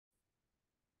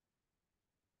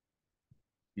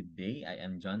Good day, I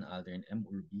am Aldrin M.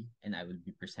 Urbi, and I will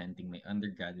be presenting my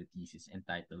undergraduate thesis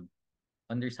entitled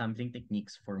Undersampling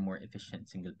Techniques for More Efficient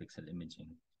Single Pixel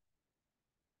Imaging.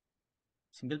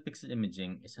 Single pixel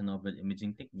imaging is a novel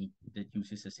imaging technique that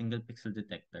uses a single pixel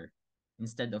detector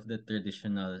instead of the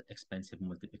traditional expensive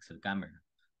multipixel camera.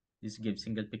 This gives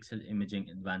single pixel imaging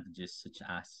advantages such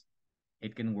as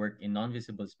it can work in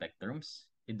non-visible spectrums,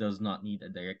 it does not need a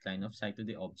direct line of sight to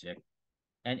the object,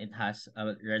 and it has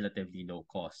a relatively low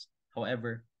cost.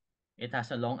 However, it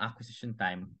has a long acquisition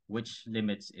time, which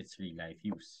limits its real-life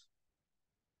use.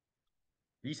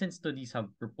 Recent studies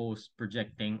have proposed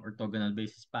projecting orthogonal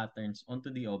basis patterns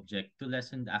onto the object to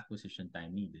lessen the acquisition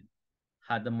time needed.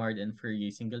 Hadamard and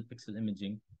Fourier single pixel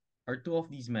imaging are two of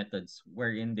these methods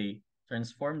wherein they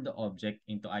transform the object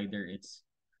into either its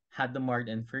Hadamard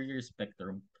and Fourier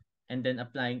spectrum and then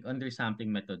applying undersampling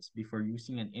methods before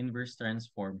using an inverse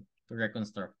transform to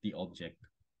reconstruct the object.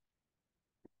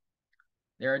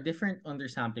 There are different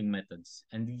undersampling methods,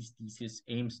 and these thesis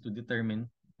aims to determine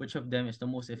which of them is the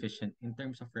most efficient in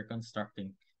terms of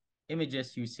reconstructing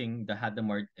images using the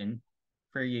Hadamard and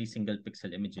Fourier single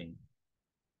pixel imaging.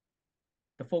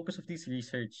 The focus of this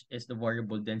research is the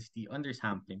variable density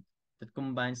undersampling that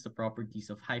combines the properties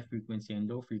of high frequency and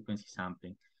low frequency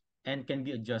sampling and can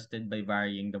be adjusted by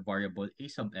varying the variable a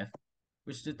sub f,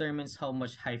 which determines how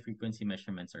much high frequency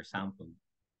measurements are sampled.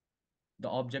 The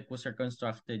object was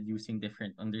reconstructed using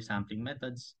different undersampling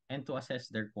methods, and to assess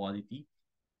their quality,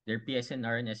 their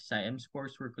PSNR and SSIM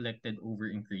scores were collected over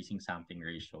increasing sampling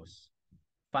ratios.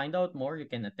 Find out more, you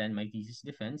can attend my thesis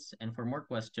defense, and for more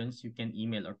questions, you can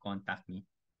email or contact me.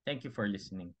 Thank you for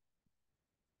listening.